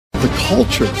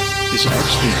culture is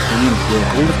actually pretty good.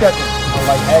 We've got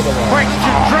like Aguilar. Quick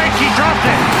to Drake, he dropped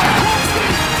it.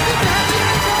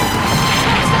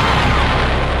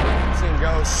 Seen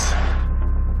ghosts.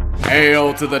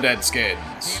 Hail to the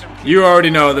Deadskins. You already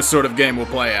know how this sort of game will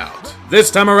play out. This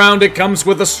time around, it comes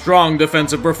with a strong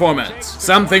defensive performance.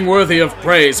 Something worthy of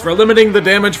praise for limiting the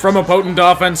damage from a potent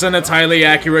offense and its highly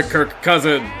accurate Kirk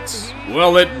Cousins.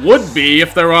 Well, it would be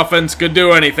if their offense could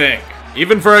do anything.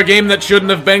 Even for a game that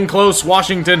shouldn't have been close,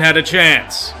 Washington had a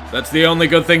chance. That's the only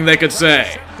good thing they could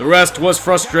say. The rest was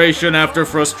frustration after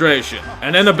frustration.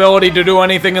 An inability to do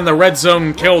anything in the red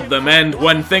zone killed them, and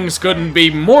when things couldn't be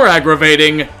more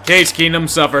aggravating, Case Keenum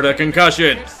suffered a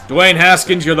concussion. Dwayne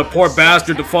Haskins, you're the poor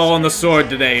bastard to fall on the sword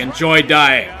today. Enjoy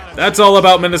dying. That's all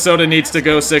about Minnesota needs to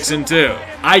go 6-2.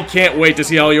 I can't wait to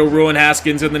see how you'll ruin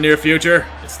Haskins in the near future.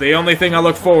 It's the only thing I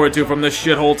look forward to from this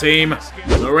shithole team.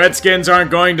 The Redskins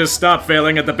aren't going to stop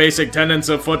failing at the basic tenets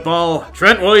of football.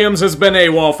 Trent Williams has been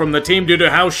AWOL from the team due to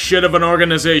how shit of an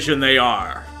organization they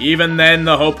are. Even then,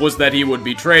 the hope was that he would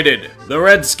be traded. The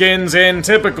Redskins, in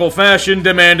typical fashion,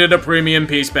 demanded a premium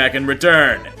piece back in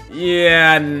return.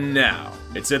 Yeah, no.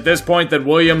 It's at this point that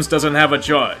Williams doesn't have a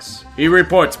choice. He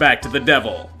reports back to the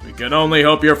devil. We can only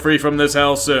hope you're free from this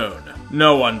hell soon.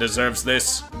 No one deserves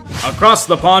this. Across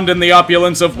the pond in the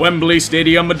opulence of Wembley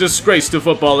Stadium, a disgrace to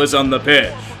football is on the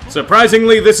pitch.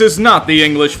 Surprisingly, this is not the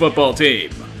English football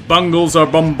team. Bungles are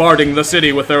bombarding the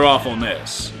city with their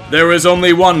awfulness. There is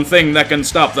only one thing that can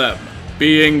stop them: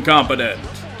 being competent.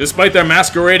 Despite their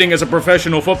masquerading as a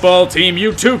professional football team,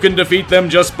 you too can defeat them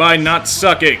just by not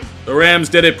sucking. The Rams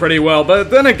did it pretty well, but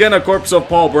then again a corpse of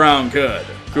Paul Brown could.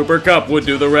 Cooper Kupp would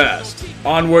do the rest.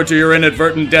 Onward to your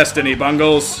inadvertent destiny,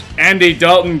 Bungles. Andy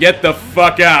Dalton, get the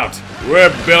fuck out.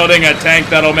 We're building a tank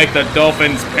that'll make the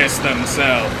Dolphins piss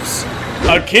themselves.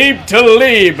 Aqib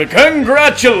Talib,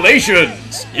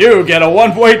 congratulations! You get a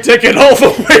one-way ticket all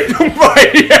the way to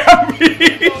Miami!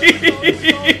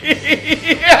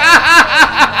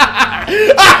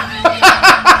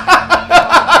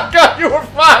 God, you were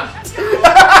fucked!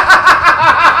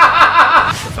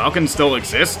 The Falcons still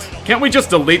exist? Can't we just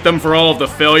delete them for all of the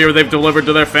failure they've delivered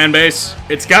to their fanbase?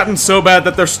 It's gotten so bad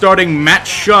that they're starting Matt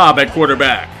Schaub at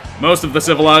quarterback. Most of the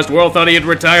civilized world thought he had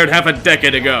retired half a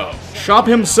decade ago. Schaub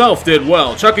himself did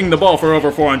well, chucking the ball for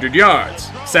over 400 yards.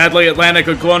 Sadly, Atlanta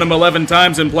could clone him 11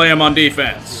 times and play him on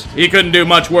defense. He couldn't do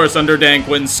much worse under Dan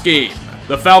Quinn's scheme.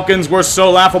 The Falcons were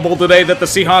so laughable today that the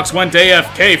Seahawks went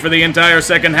AFK for the entire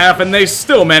second half and they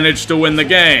still managed to win the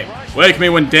game. Wake me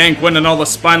when Dan Quinn and all the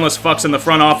spineless fucks in the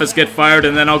front office get fired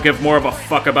and then I'll give more of a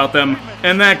fuck about them.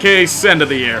 In that case, end of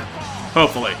the year.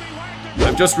 Hopefully.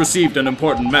 I've just received an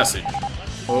important message.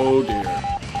 Oh dear.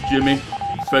 Jimmy,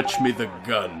 fetch me the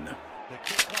gun.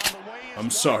 I'm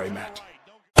sorry, Matt.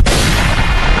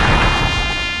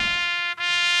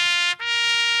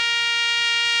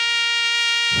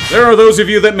 There are those of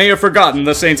you that may have forgotten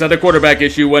the Saints had a quarterback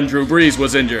issue when Drew Brees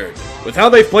was injured. With how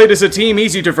they've played as a team,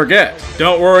 easy to forget.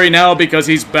 Don't worry now because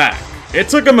he's back. It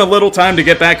took him a little time to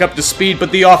get back up to speed,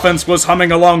 but the offense was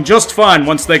humming along just fine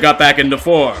once they got back into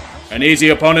form. An easy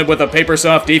opponent with a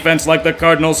paper-soft defense like the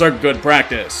Cardinals are good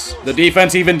practice. The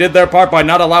defense even did their part by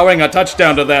not allowing a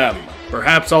touchdown to them.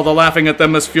 Perhaps all the laughing at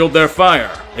them has fueled their fire.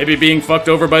 Maybe being fucked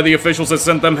over by the officials has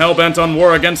sent them hell-bent on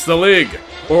war against the league.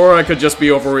 Or I could just be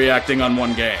overreacting on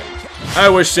one game. I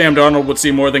wish Sam Darnold would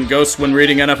see more than ghosts when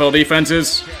reading NFL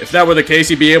defenses. If that were the case,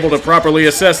 he'd be able to properly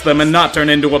assess them and not turn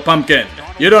into a pumpkin.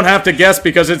 You don't have to guess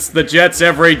because it's the Jets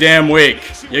every damn week.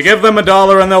 You give them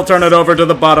 $1 and they'll turn it over to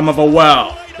the bottom of a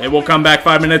well. They will come back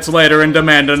 5 minutes later and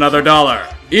demand another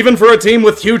 $1. Even for a team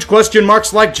with huge question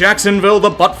marks like Jacksonville, the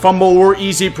butt fumble were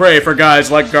easy prey for guys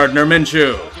like Gardner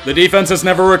Minshew. The defense has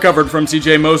never recovered from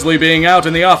CJ Mosley being out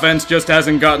and the offense just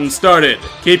hasn't gotten started.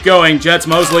 Keep going, Jets.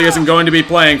 Mosley isn't going to be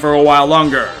playing for a while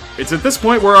longer. It's at this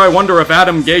point where I wonder if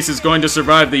Adam Gase is going to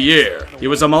survive the year. He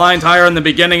was a maligned hire in the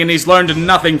beginning and he's learned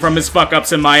nothing from his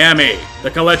fuck-ups in Miami. The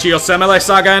Kelechi Osemele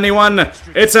saga, anyone?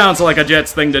 It sounds like a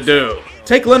Jets thing to do.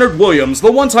 Take Leonard Williams,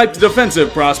 the once hyped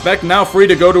defensive prospect, now free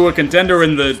to go to a contender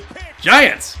in the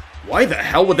Giants. Why the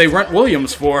hell would they rent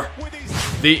Williams for?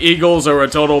 The Eagles are a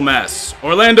total mess.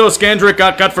 Orlando Scandrick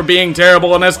got cut for being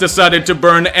terrible and has decided to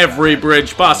burn every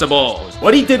bridge possible.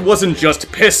 What he did wasn't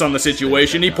just piss on the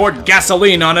situation, he poured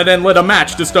gasoline on it and lit a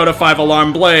match to start a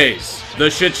 5-alarm blaze. The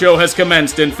shit show has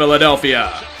commenced in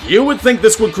Philadelphia. You would think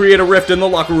this would create a rift in the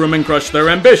locker room and crush their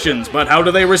ambitions, but how do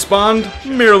they respond?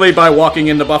 Merely by walking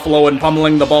into Buffalo and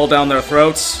pummeling the ball down their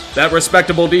throats. That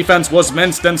respectable defense was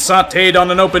minced and sautéed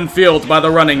on an open field by the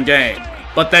running game.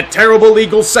 But that terrible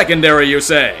Eagles secondary, you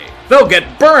say? They'll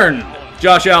get burned!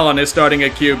 Josh Allen is starting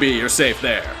at QB, you're safe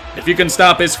there. If you can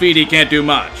stop his feet, he can't do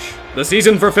much. The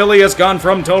season for Philly has gone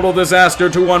from total disaster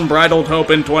to unbridled hope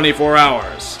in 24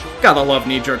 hours. Gotta love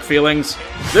knee-jerk feelings.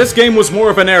 This game was more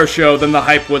of an air show than the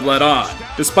hype would let on.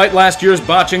 Despite last year's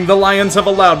botching, the Lions have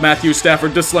allowed Matthew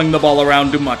Stafford to sling the ball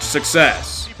around to much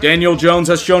success. Daniel Jones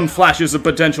has shown flashes of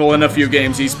potential in a few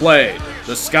games he's played.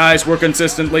 The skies were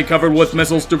consistently covered with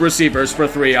missiles to receivers for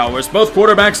 3 hours, both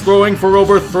quarterbacks throwing for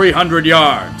over 300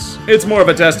 yards. It's more of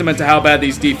a testament to how bad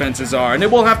these defenses are, and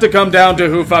it will have to come down to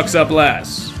who fucks up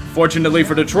less. Fortunately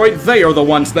for Detroit, they are the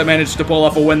ones that managed to pull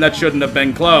off a win that shouldn't have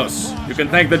been close. You can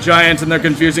thank the Giants and their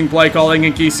confusing play calling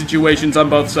in key situations on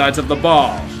both sides of the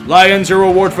ball. Lions, your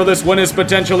reward for this win is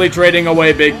potentially trading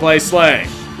away big play slang.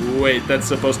 Wait, that's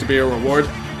supposed to be a reward?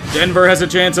 Denver has a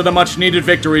chance at a much-needed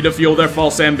victory to fuel their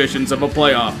false ambitions of a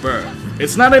playoff berth.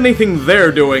 It's not anything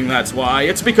they're doing, that's why.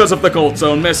 It's because of the Colts'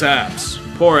 own mishaps.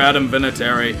 Poor Adam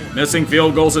Vinatieri, missing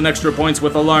field goals and extra points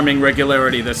with alarming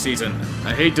regularity this season.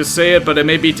 I hate to say it, but it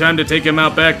may be time to take him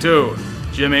out back too.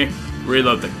 Jimmy,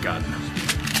 reload the gun.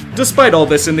 Despite all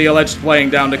this in the alleged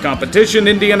playing down to competition,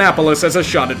 Indianapolis has a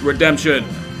shot at redemption.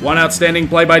 One outstanding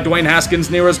play by Dwayne Haskins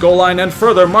near his goal line, and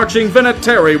further marching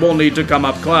Vinatieri will need to come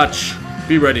up clutch.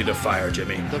 Be ready to fire,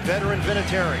 Jimmy. The veteran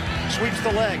Vinatieri sweeps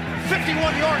the leg,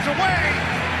 51 yards away.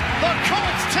 The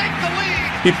Colts take the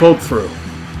lead. He pulled through.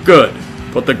 Good.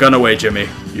 Put the gun away, Jimmy.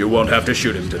 You won't have to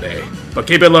shoot him today. But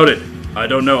keep it loaded. I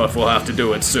don't know if we'll have to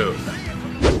do it soon.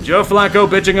 Joe Flacco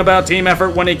bitching about team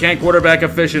effort when he can't quarterback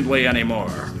efficiently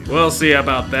anymore. We'll see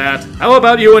about that. How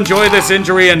about you enjoy this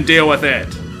injury and deal with it?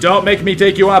 Don't make me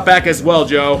take you out back as well,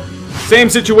 Joe. Same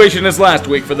situation as last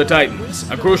week for the Titans.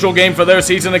 A crucial game for their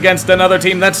season against another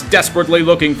team that's desperately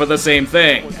looking for the same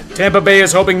thing. Tampa Bay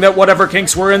is hoping that whatever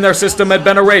kinks were in their system had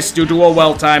been erased due to a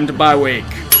well-timed bye week.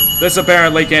 This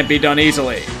apparently can't be done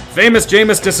easily. Famous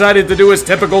Jameis decided to do his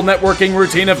typical networking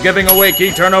routine of giving away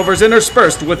key turnovers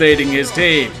interspersed with aiding his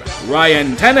team.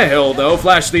 Ryan Tannehill, though,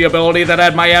 flashed the ability that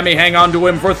had Miami hang on to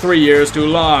him for 3 years too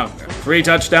long. 3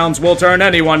 touchdowns will turn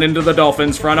anyone into the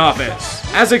Dolphins' front office.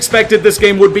 As expected, this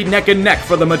game would be neck and neck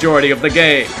for the majority of the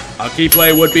game. A key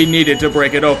play would be needed to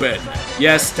break it open.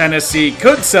 Yes, Tennessee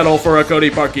could settle for a Cody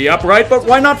Parkey upright, but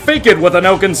why not fake it with an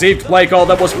ill-conceived play call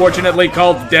that was fortunately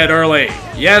called dead early?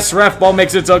 Yes, ref ball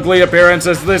makes its ugly appearance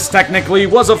as this technically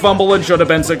was a fumble and should have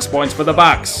been 6 points for the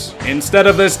Bucs. Instead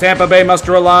of this, Tampa Bay must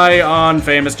rely on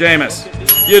famous Jameis.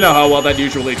 You know how well that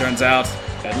usually turns out.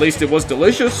 At least it was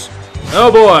delicious.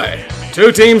 Oh boy.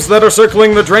 2 teams that are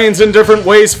circling the drains in different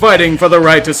ways fighting for the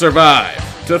right to survive.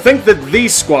 To think that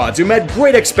these squads, who met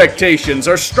great expectations,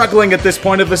 are struggling at this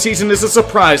point of the season is a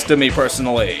surprise to me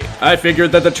personally. I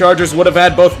figured that the Chargers would have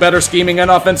had both better scheming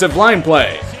and offensive line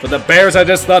play. For the Bears, I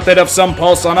just thought they'd have some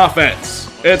pulse on offense.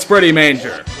 It's pretty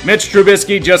major. Mitch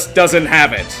Trubisky just doesn't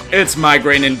have it. It's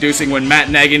migraine-inducing when Matt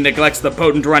Nagy neglects the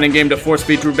potent running game to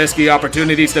force-feed Trubisky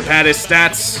opportunities to pad his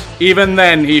stats. Even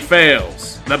then, he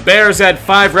fails. The Bears had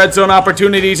 5 red zone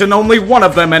opportunities and only one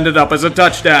of them ended up as a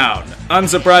touchdown.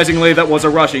 Unsurprisingly, that was a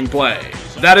rushing play.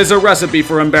 That is a recipe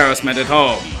for embarrassment at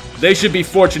home. They should be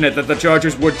fortunate that the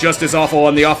Chargers were just as awful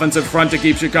on the offensive front to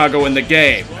keep Chicago in the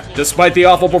game. Despite the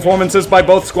awful performances by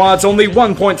both squads, only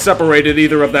 1 point separated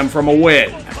either of them from a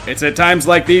win. It's at times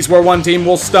like these where one team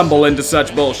will stumble into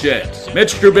such bullshit.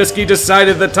 Mitch Trubisky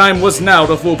decided the time was now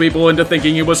to fool people into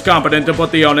thinking he was competent to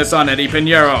put the onus on Eddie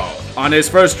Pinheiro. On his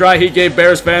first try, he gave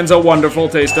Bears fans a wonderful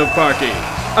taste of Parkey.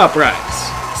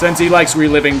 Uprights. Since he likes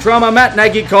reliving trauma, Matt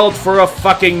Nagy called for a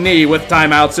fucking knee with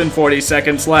timeouts and 40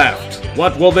 seconds left.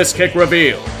 What will this kick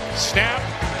reveal? Snap,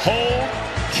 hold,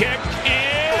 kick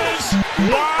is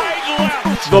wide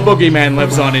left. The boogeyman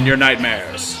lives on in your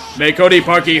nightmares. May Cody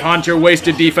Parkey haunt your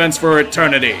wasted defense for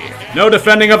eternity. No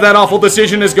defending of that awful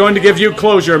decision is going to give you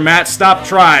closure, Matt. Stop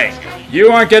trying. You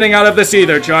aren't getting out of this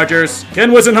either, Chargers.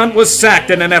 Ken Wisenhunt was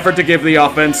sacked in an effort to give the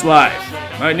offense life.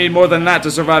 Might need more than that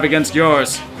to survive against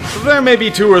yours. There may be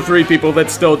 2 or 3 people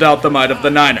that still doubt the might of the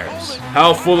Niners.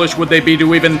 How foolish would they be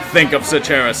to even think of such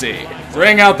heresy?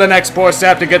 Bring out the next poor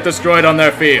sap to get destroyed on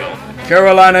their field.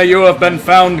 Carolina, you have been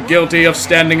found guilty of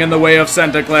standing in the way of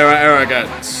Santa Clara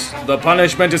arrogance. The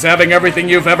punishment is having everything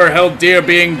you've ever held dear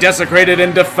being desecrated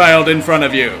and defiled in front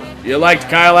of you. You liked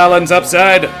Kyle Allen's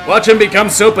upside? Watch him become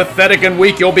so pathetic and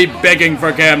weak you'll be begging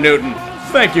for Cam Newton.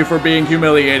 Thank you for being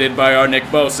humiliated by our Nick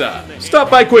Bosa. Stop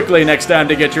by quickly next time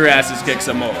to get your asses kicked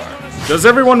some more. Does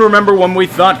everyone remember when we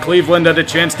thought Cleveland had a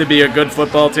chance to be a good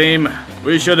football team?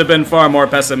 We should have been far more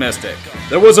pessimistic.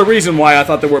 There was a reason why I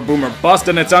thought they were boom or bust,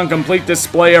 and it's on complete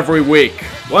display every week.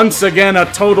 Once again, a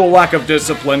total lack of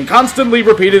discipline, constantly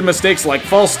repeated mistakes like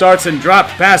false starts and dropped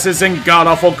passes, and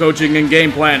god-awful coaching and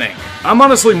game planning. I'm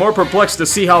honestly more perplexed to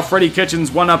see how Freddie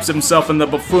Kitchens one-ups himself in the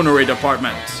buffoonery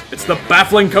department. It's the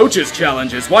baffling coaches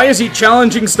challenges. Why is he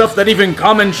challenging stuff that even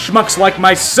common schmucks like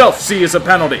myself see as a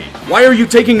penalty? Why are you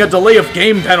taking a delay of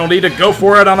game penalty to go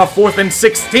for it on a 4th and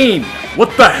 16?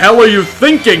 What the hell are you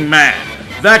thinking, man?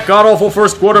 That god-awful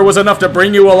first quarter was enough to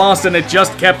bring you a loss, and it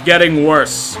just kept getting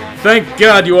worse. Thank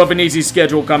God you have an easy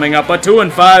schedule coming up, but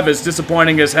 2-5 is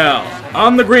disappointing as hell.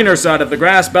 On the greener side of the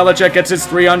grass, Belichick gets his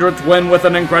 300th win with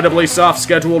an incredibly soft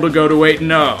schedule to go to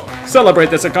 8-0. Celebrate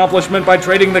this accomplishment by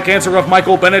trading the cancer of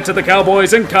Michael Bennett to the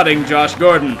Cowboys and cutting Josh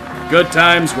Gordon. Good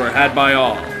times were had by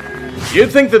all.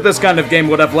 You'd think that this kind of game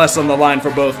would have less on the line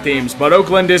for both teams, but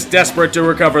Oakland is desperate to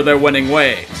recover their winning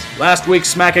ways. Last week's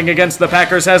smacking against the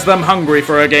Packers has them hungry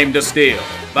for a game to steal.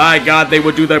 By God, they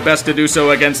would do their best to do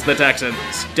so against the Texans.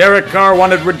 Derek Carr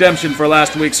wanted redemption for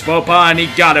last week's faux pas, and he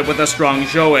got it with a strong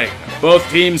showing. Both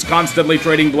teams constantly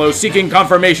trading blows, seeking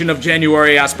confirmation of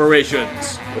January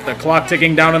aspirations. With the clock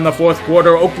ticking down in the fourth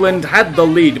quarter, Oakland had the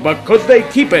lead, but could they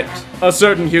keep it? A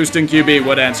certain Houston QB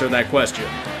would answer that question.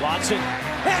 Watson.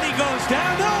 And he goes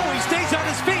down. No, he stays on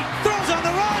his feet. Throws on the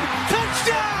run.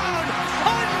 Touchdown!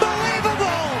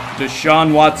 Unbelievable!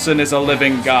 Deshaun Watson is a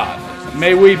living god.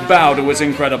 May we bow to his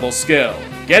incredible skill.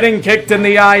 Getting kicked in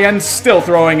the eye and still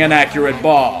throwing an accurate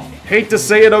ball. Hate to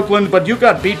say it, Oakland, but you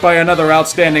got beat by another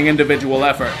outstanding individual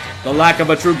effort. The lack of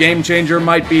a true game changer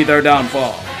might be their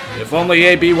downfall. If only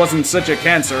AB wasn't such a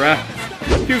cancer, eh?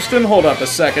 Houston, hold up a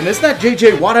second. Is that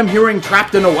J.J. Watt I'm hearing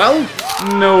trapped in a well?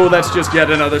 No, that's just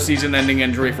yet another season-ending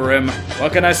injury for him.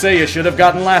 What can I say? You should have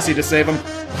gotten Lassie to save him.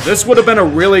 This would have been a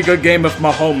really good game if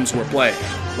Mahomes were playing.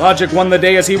 Logic won the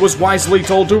day as he was wisely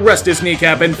told to rest his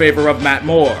kneecap in favor of Matt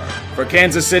Moore. For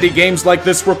Kansas City, games like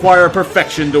this require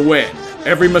perfection to win.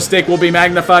 Every mistake will be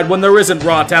magnified when there isn't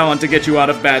raw talent to get you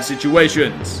out of bad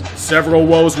situations. Several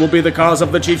woes will be the cause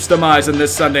of the Chiefs' demise in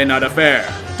this Sunday night affair.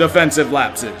 Defensive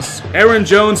lapses. Aaron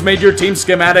Jones made your team's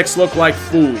schematics look like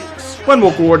fools. When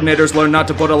will coordinators learn not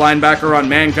to put a linebacker on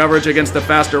man coverage against a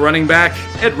faster running back?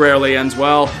 It rarely ends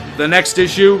well. The next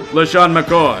issue, LaShawn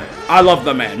McCoy. I love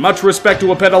the man, much respect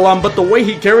to a Pitt alum, but the way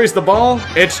he carries the ball,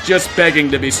 it's just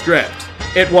begging to be stripped.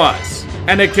 It was,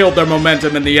 and it killed their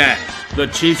momentum in the end. The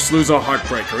Chiefs lose a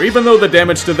heartbreaker, even though the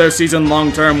damage to their season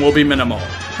long-term will be minimal.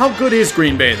 How good is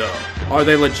Green Bay, though? Are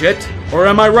they legit? Or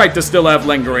am I right to still have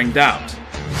lingering doubt?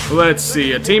 Let's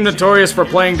see, a team notorious for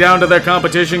playing down to their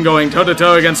competition, going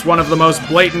toe-to-toe against one of the most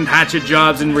blatant hatchet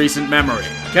jobs in recent memory.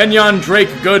 Kenyon Drake,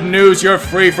 good news, you're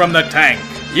free from the tank.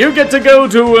 You get to go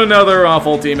to another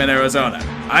awful team in Arizona.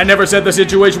 I never said the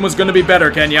situation was going to be better,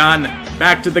 Kenyon.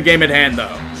 Back to the game at hand,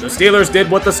 though. The Steelers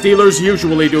did what the Steelers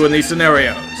usually do in these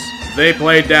scenarios. They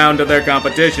played down to their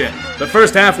competition. The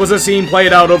first half was a scene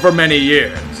played out over many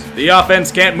years. The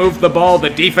offense can't move the ball, the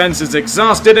defense is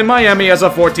exhausted, and Miami has a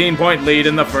 14-point lead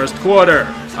in the first quarter.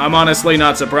 I'm honestly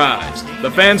not surprised.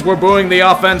 The fans were booing the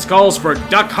offense, calls for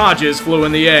Duck Hodges flew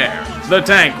in the air. The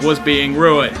tank was being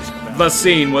ruined. The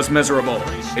scene was miserable.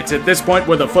 It's at this point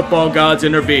where the football gods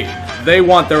intervene. They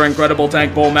want their incredible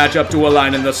Tank Bowl matchup to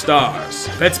align in the stars.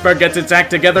 Pittsburgh gets its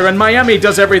act together, and Miami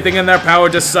does everything in their power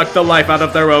to suck the life out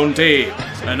of their own team.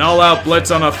 An all-out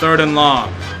blitz on a 3rd and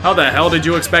long. How the hell did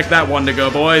you expect that one to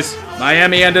go, boys?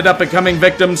 Miami ended up becoming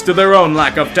victims to their own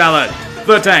lack of talent.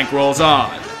 The tank rolls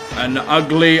on. An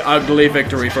ugly, ugly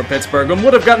victory for Pittsburgh, and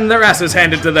would have gotten their asses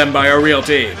handed to them by a real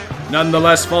team.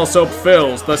 Nonetheless, false hope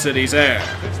fills the city's air.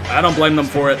 I don't blame them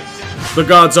for it. The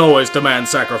gods always demand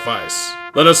sacrifice.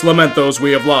 Let us lament those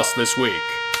we have lost this week.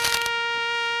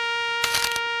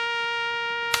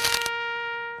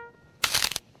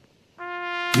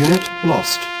 Unit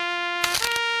lost.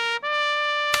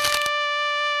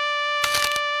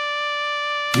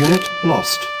 Unit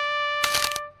lost.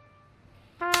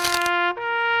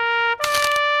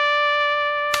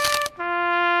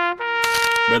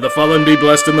 May the fallen be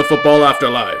blessed in the football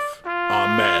afterlife.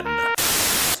 Amen.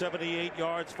 78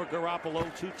 yards for Garoppolo,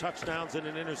 2 touchdowns and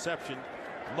an interception.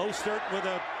 Mostert with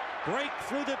a break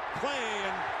through the play,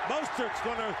 and Mostert's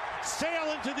going to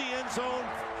sail into the end zone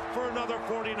for another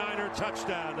 49er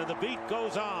touchdown. And the beat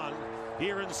goes on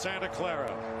here in Santa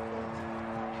Clara.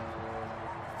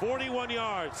 41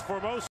 yards for Mostert.